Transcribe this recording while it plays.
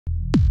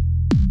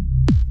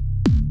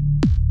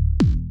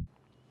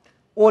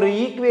ஒரு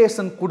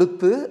ஈக்குவேஷன்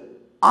கொடுத்து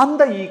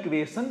அந்த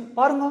ஈக்குவேஷன்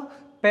பாருங்க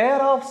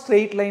பேர் ஆஃப்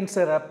ஸ்ட்ரெயிட்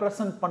லைன்ஸை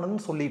ரெப்ரசன்ட்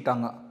பண்ணுன்னு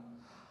சொல்லிட்டாங்க.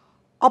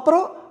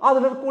 அப்புறம்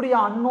அதில் இருக்கக்கூடிய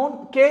அன்னோன்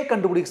கே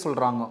கண்டுபிடிக்க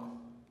சொல்கிறாங்க.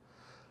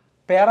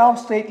 பேர் ஆஃப்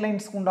ஸ்ட்ரெயிட்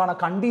லைன்ஸ்க்கு உண்டான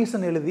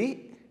கண்டிஷன் எழுதி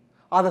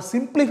அதை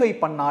சிம்பிளிஃபை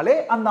பண்ணாலே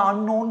அந்த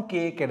அன்னோன்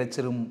கே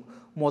கிடைச்சிரும்.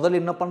 முதல்ல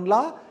என்ன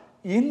பண்ணலாம்,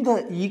 இந்த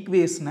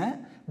ஈக்குவேஷனை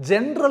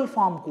ஜென்ரல்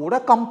ஃபார்ம் கூட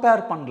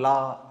கம்பேர்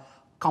பண்ணலாம்.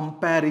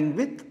 கம்பேரிங்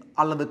வித்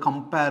அல்லது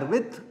கம்பேர்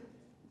வித்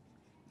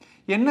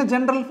என்ன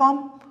ஜென்ரல் ஃபார்ம்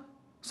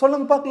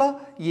சொல்லுங்க பார்க்கலாம்.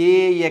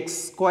 ax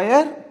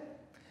square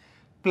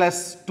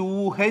plus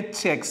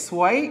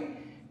 2hxy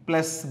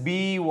plus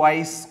by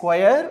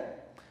square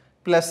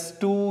plus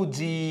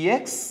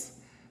 2gx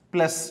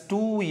plus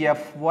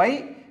 2fy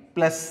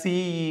plus c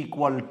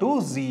equal to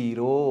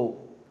 0.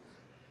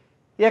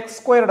 X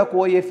ஸ்கொயரோட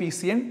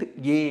கோஎஃபிஷியன்ட்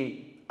a,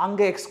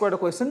 அங்கே எக்ஸ் ஸ்கொயரோட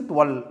கோஎஃபிஷியன்ட்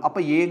 12, அப்போ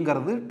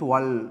ஏங்கிறது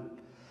 12.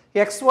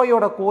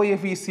 xyயோட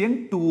கோஎஃபிஷியன்ட்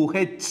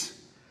 2h,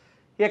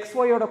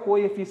 xyயோட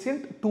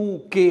கோஎஃபிஷியன்ட்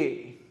 2k,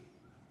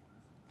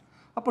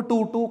 அப்போ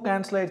 2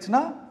 கேன்சல்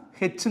ஆயிடுச்சுன்னா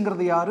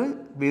ஹெச்ங்கிறது யாரு,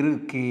 வெறு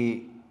k.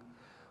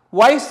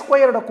 y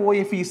ஸ்கொயரோட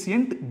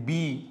கோஎஃபிஷியன்ட் b,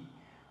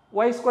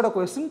 y ஸ்கொயரோட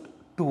coefficient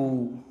 2,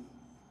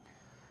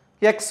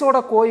 xோட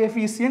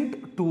coefficient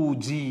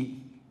 2g,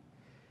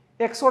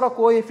 xோட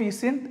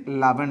coefficient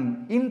 11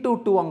 into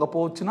 2 அங்கே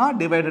போச்சுன்னா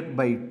divided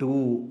by 2.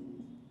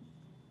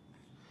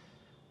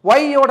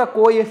 y-யோட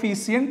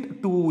coefficient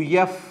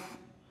 2f,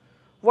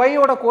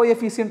 y-யோட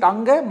coefficient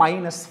அங்கே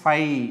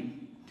 -5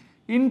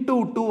 இன்டூ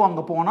 2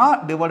 அங்கே போனால்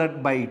டிவைடட்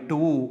பை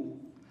 2.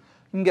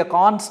 இங்கே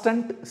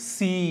கான்ஸ்டன்ட் c,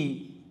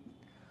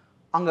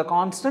 அங்கே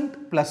கான்ஸ்டன்ட்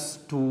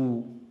 +2.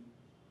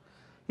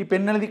 இப்போ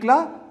என்ன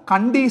எழுதிக்கலாம்,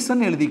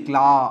 கண்டிஷன்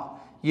எழுதிக்கலாம்.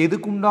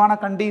 எதுக்குண்டான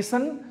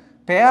கண்டிஷன்,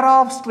 பேர்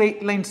ஆஃப் ஸ்ட்ரெயிட்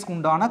லைன்ஸ்க்கு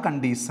உண்டான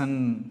கண்டிஷன்.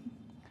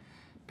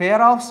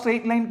 பேர் ஆஃப்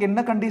ஸ்ட்ரெயிட் லைனுக்கு என்ன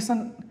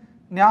கண்டிஷன்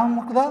ஞாபகம்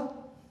இருக்குதா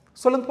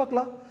சொல்லுங்க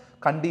பார்க்கலாம்.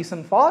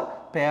 Condition for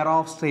pair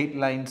of straight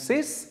lines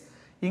is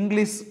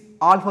English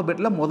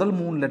ஆல்ஃபபெட்டில் முதல்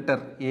 3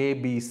 லெட்டர்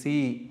ABC,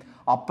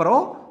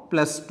 அப்புறம்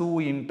 +2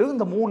 இன்ட்டு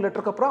இந்த 3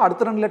 லெட்டருக்கு அப்புறம்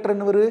அடுத்த 2 லெட்டர்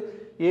என்ன வரும்,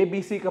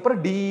 ஏபிசிக்கு அப்புறம்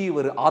டிஇ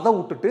வரும். அதை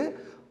விட்டுட்டு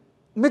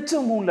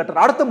மிச்சம் 3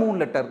 லெட்டர், அடுத்த 3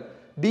 லெட்டர்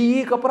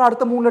டிஇக்கு அப்புறம்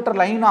அடுத்த 3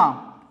 லெட்டர் லைனா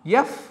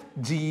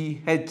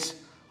FGH,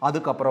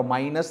 அதுக்கப்புறம்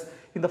மைனஸ்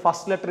இந்த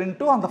ஃபர்ஸ்ட் லெட்டர்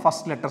இன்ட்டு அந்த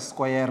ஃபர்ஸ்ட் லெட்டர்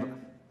ஸ்கொயர்,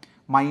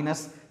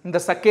 மைனஸ் இந்த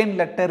செகண்ட்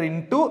லெட்டர்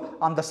இன்ட்டு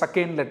அந்த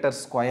செகண்ட் லெட்டர்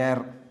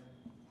ஸ்கொயர்,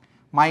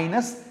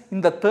 மைனஸ்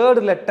இந்த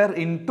தேர்ட் லெட்டர்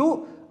இன்ட்டு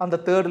அந்த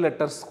third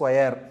letter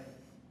square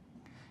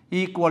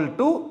equal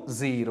to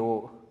 0.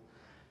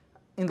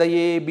 இந்த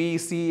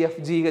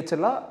ABCFGH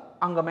எல்லாம்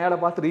அங்கே மேலே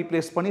பார்த்து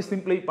ரீப்ளேஸ் பண்ணி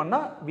சிம்பிளை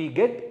பண்ணால் we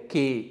get K.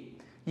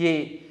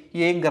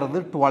 ஏங்கிறது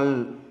 12,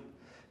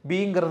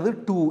 பிங்கிறது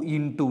 2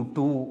 இன்ட்டு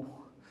 2,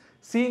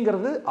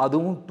 சிங்கிறது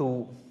அதுவும் 2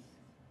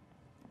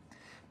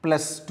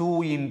 ப்ளஸ் 2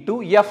 இன்ட்டு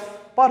எஃப்,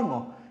 பாருங்க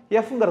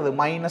எஃப்ங்கிறது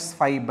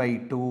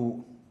 -5/2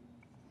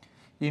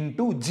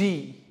 இன்ட்டு ஜி,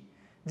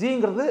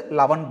 ஜிங்கிறது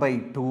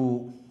 11/2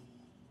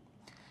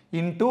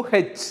 இன்ட்டு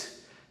ஹெச்,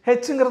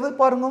 ஹெச்ங்கிறது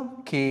பாருங்க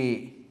கே,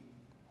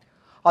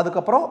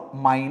 அதுக்கப்புறம்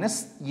மைனஸ்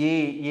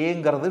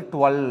ஏங்கிறது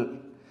 12,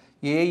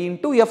 A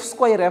into F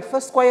square, F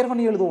square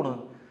பண்ணி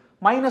எழுதணும்,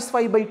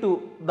 -5/2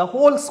 the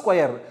whole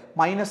square,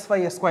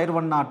 -5 ஸ்கொயர்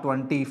பண்ணா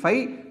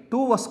 25,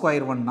 2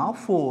 ஸ்கொயர் பண்ணா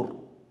 4.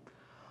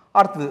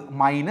 அடுத்து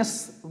மைனஸ்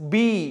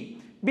பி,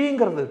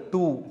 பிங்கிறது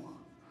 2,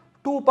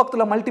 2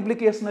 பக்கத்தில்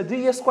மல்டிப்ளிகேஷன்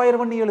ஜிஎஸ் ஸ்கொயர்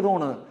பண்ணி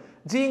எழுதணும்,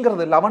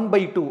 ஜிங்கிறது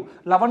 11/2,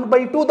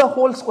 11/2 the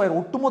whole square,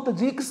 ஒட்டுமொத்த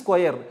ஜிக்கு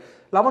ஸ்கொயர்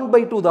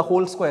 11/2 the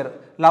whole square,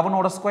 11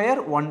 ஓட ஸ்கொயர்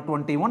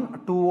 121,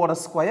 2 ஓட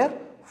ஸ்கொயர்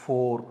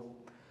 4,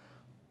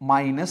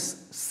 மைனஸ்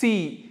சி,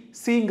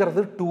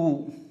 சிங்கிறது 2,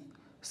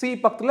 சி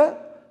பக்கத்தில்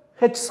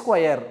ஹெச்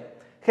ஸ்கொயர்,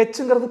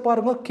 ஹெச்ங்கிறது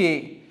பாருங்க கே,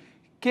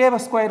 கேவை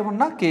ஸ்கொயர்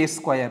பண்ணா K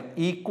square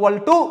equal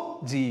to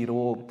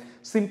 0.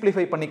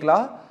 Simplify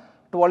பண்ணிக்கலாம்.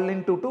 12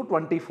 into 2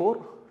 24,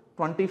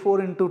 24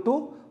 into 2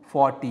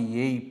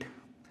 48,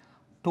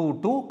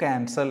 2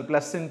 cancel,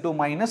 plus into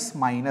minus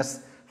minus,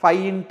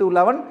 5 into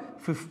 11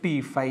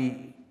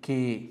 55k.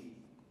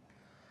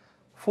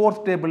 Fourth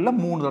table la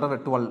 3 தடவை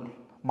 12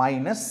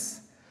 minus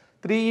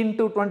 3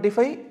 into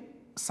 25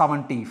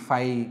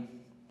 75.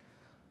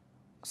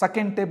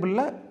 Second table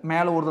la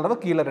மேல ஒரு தடவை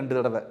கீழ 2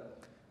 தடவை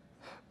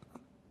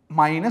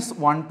minus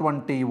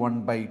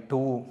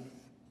 121/2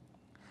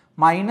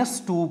 minus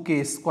 2k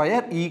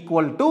square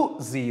equal to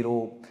 0.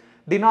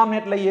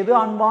 Denominator எது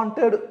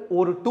unwanted,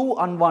 ஒரு 2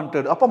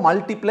 unwanted, அப்ப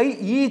multiply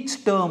each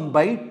term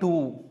by 2.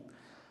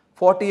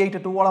 48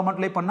 2 ஆல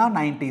multiply பண்ணா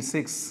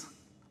 96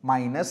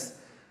 minus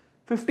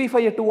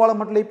 55 2 ஆல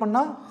multiply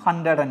பண்ணா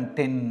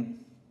 110.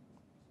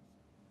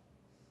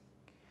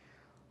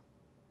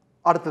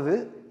 அடுத்தது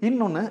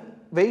இன்னொன்னு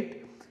wait,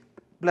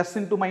 plus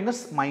into minus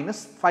minus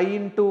 5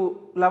 into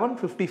 11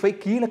 55,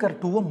 கீழ கர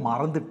 2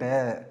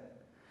 மறந்துட்டேன்.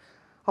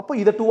 அப்போ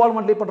இதை 2 ஆல்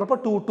மல்டிப்ளை பண்றப்ப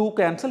 2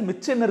 கேன்சல்,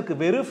 மிச்சம் என்ன இருக்கு,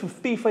 வெறும்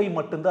 55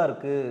 மட்டும்தான்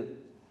இருக்கு.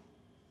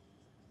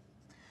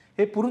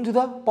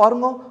 புரிஞ்சுதா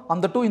பாருங்க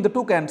அந்த 2 இந்த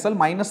 2 கேன்சல்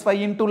 -5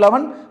 into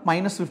 11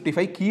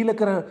 -55 கீழ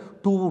இருக்கிற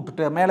 2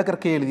 விட்டுட்டு மேல இருக்கிற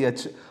k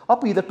எழுதியாச்சு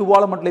அப்ப இத 2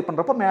 ஆல மல்டிப்ளை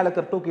பண்றப்ப மேல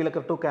இருக்கிற 2 கீழ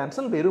இருக்கிற 2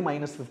 கேன்சல் வெறும்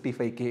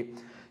 -55k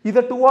இத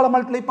 2 ஆல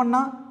மல்டிப்ளை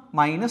பண்ணா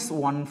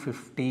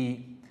 -150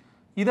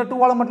 இத 2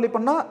 ஆல மல்டிப்ளை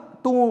பண்ணா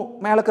 2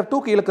 மேல இருக்கிற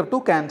 2 கீழ இருக்கிற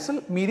 2 கேன்சல்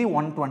மீதி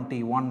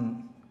 121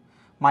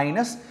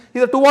 மைனஸ்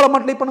இத 2 ஆல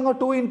மல்டிப்ளை பண்ணுங்க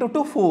 2 into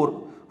 2 4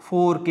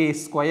 4k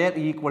square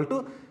equal to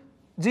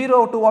 0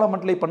 2 ஆல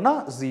மல்டிப்ளை பண்ணா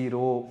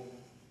 0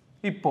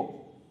 இப்போ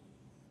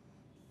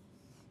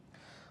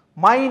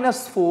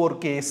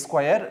 -4k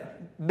square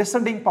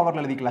descending power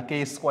எழுதிக்கலாம் k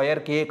square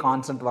k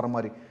constant வர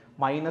மாதிரி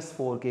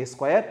 -4k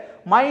square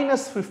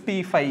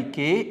 -55k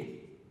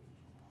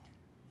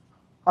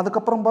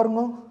அதுக்கப்புறம்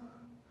பாருங்க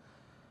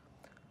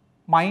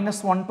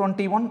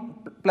 -121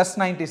 plus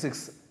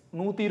 96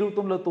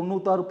 121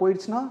 96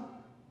 போயிடுச்சுன்னா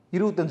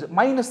 25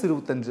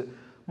 -25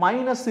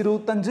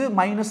 -25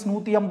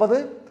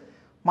 -150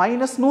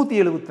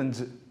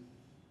 -175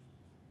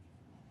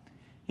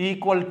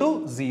 equal to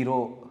 0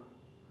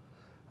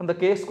 அந்த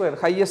k square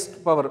highest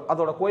power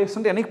அதோட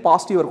coefficient என்னைக்கு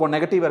பாசிட்டிவ் இருக்கும்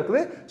நெகட்டிவ்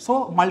இருக்குது so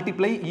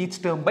multiply each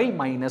term by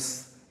minus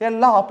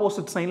எல்லாம்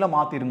ஆப்போசிட் சைன்ல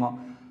மாத்திருங்க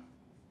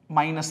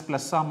மைனஸ்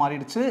பிளஸ்ஸா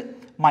மாறிடுச்சு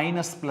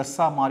மைனஸ்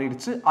பிளஸ்ஸா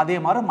மாறிடுச்சு அதே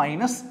மாதிரி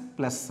மைனஸ்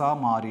பிளஸ்ஸா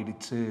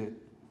மாறிடுச்சு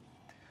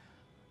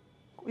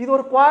இது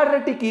ஒரு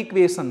குவாட்ரேட்டிக்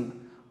ஈக்குவேஷன்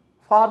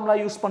ஃபார்முலா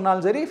யூஸ்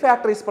பண்ணாலும் சரி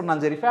ஃபேக்டரைஸ்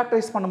பண்ணாலும் சரி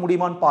ஃபேக்டரைஸ் பண்ண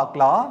முடியுமான்னு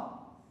பார்க்கலாம்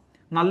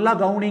நல்லா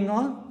கவனிங்க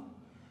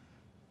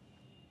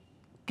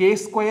k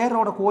square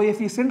ஓட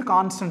கோஎஃபிஷியன்ட்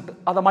கான்ஸ்டன்ட்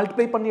அதை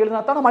மல்டிப்ளை பண்ணி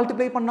எழுதினா தான்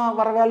மல்டிப்ளை பண்ணா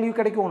வர வேல்யூ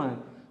கிடைக்கும்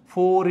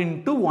 4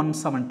 into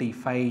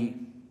 175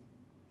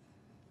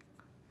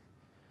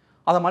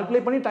 அதை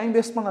மல்டிப்ளை பண்ணி டைம்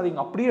வேஸ்ட் பண்ணாதீங்க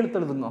அப்படியே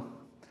எழுதுங்க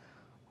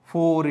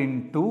 4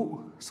 into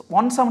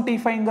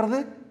 175ங்கிறது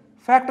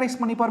ஃபேக்டரைஸ்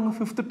பண்ணி பாருங்க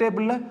 5th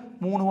டேபிள்ல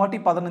 3 வாட்டி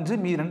 15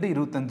 மீதி 2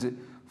 25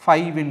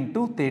 5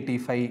 into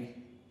 35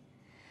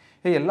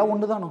 எல்லாம்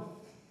ஒண்ணுதானோ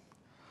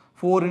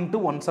 4 into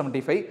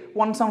 175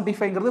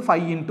 175ங்கிறது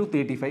 5 into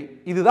 35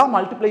 இதுதான்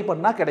மல்டிப்ளை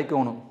பண்ணா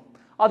கிடைக்கணும்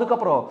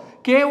அதுக்கப்புறம்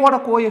k ஓட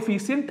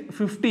கோஎஃபிஷியன்ட்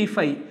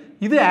 55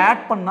 இது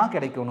ஆட் பண்ணா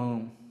கிடைக்கணும்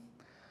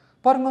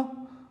பாருங்க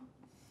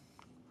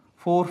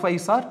 4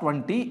 5s are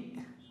 20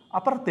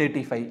 அப்புறம்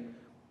 35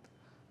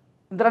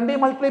 இந்த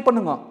ரெண்டையும் மல்டிப்ளை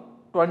பண்ணுங்க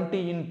 20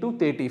 into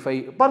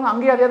 35 பாருங்க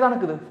அங்கேயே அதே தான்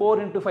இருக்குது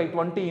 4 into 5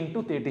 20 into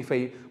 35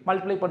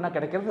 மல்டிப்ளை பண்ணா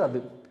கிடைக்கிறது அது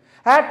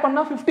ஆட்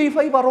பண்ணா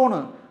 55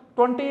 வரணும்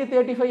 20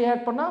 35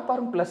 ஆட் பண்ணா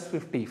பாருங்க plus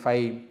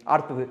 55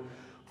 அடுத்து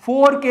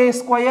 4k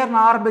square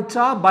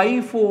ஆரம்பிச்சா by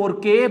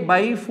 4k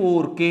by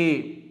 4k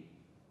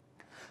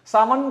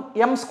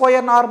 7m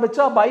square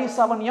ஆரம்பிச்சா by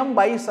 7m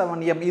by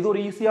 7m இது ஒரு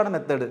ஈஸியான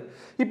மெத்தட்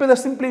இப்போ இத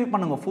சிம்பிளிஃபை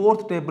பண்ணுங்க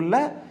 4th டேபிள்ல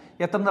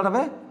எத்தனை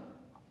தடவை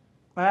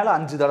மேல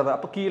 5 தடவை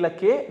அப்ப கீழ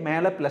k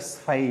மேல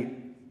 +5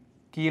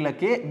 கீழ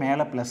k மேல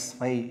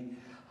 +5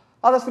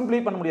 அத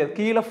சிம்பிளிஃபை பண்ண முடியாது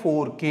கீழ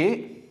 4k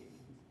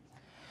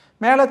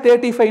மேல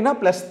 35 னா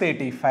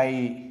 +35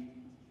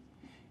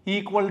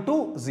 equal to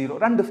 0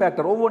 ரெண்டு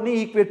ஃபேக்டர் ஒவ்வொண்ணே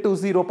ஈக்குவேட் டு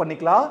 0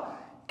 பண்ணிக்கலாம்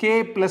k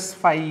plus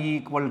 5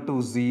 equal to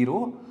 0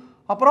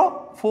 அப்புறம்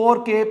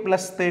 4k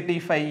plus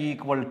 35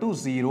 equal to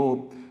 0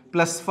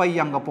 plus 5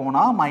 அங்க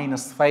போனா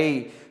 -5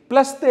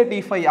 plus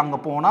 35 அங்க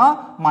போனா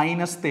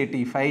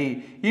 -35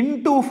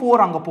 into 4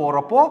 அங்க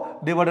போறப்போ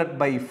divided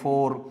by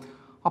 4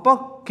 அப்போ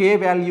k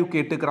வேல்யூ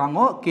கேட்டுக்கறாங்க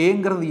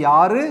kங்கிறது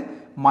யாரு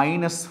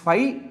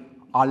 -5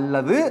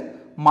 அல்லது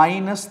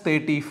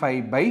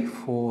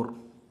 -35/4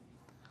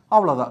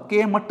 அவ்வளவுதான் k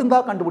மட்டும்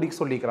தான் கண்டுபிடிக்க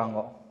சொல்லிக்கிறாங்க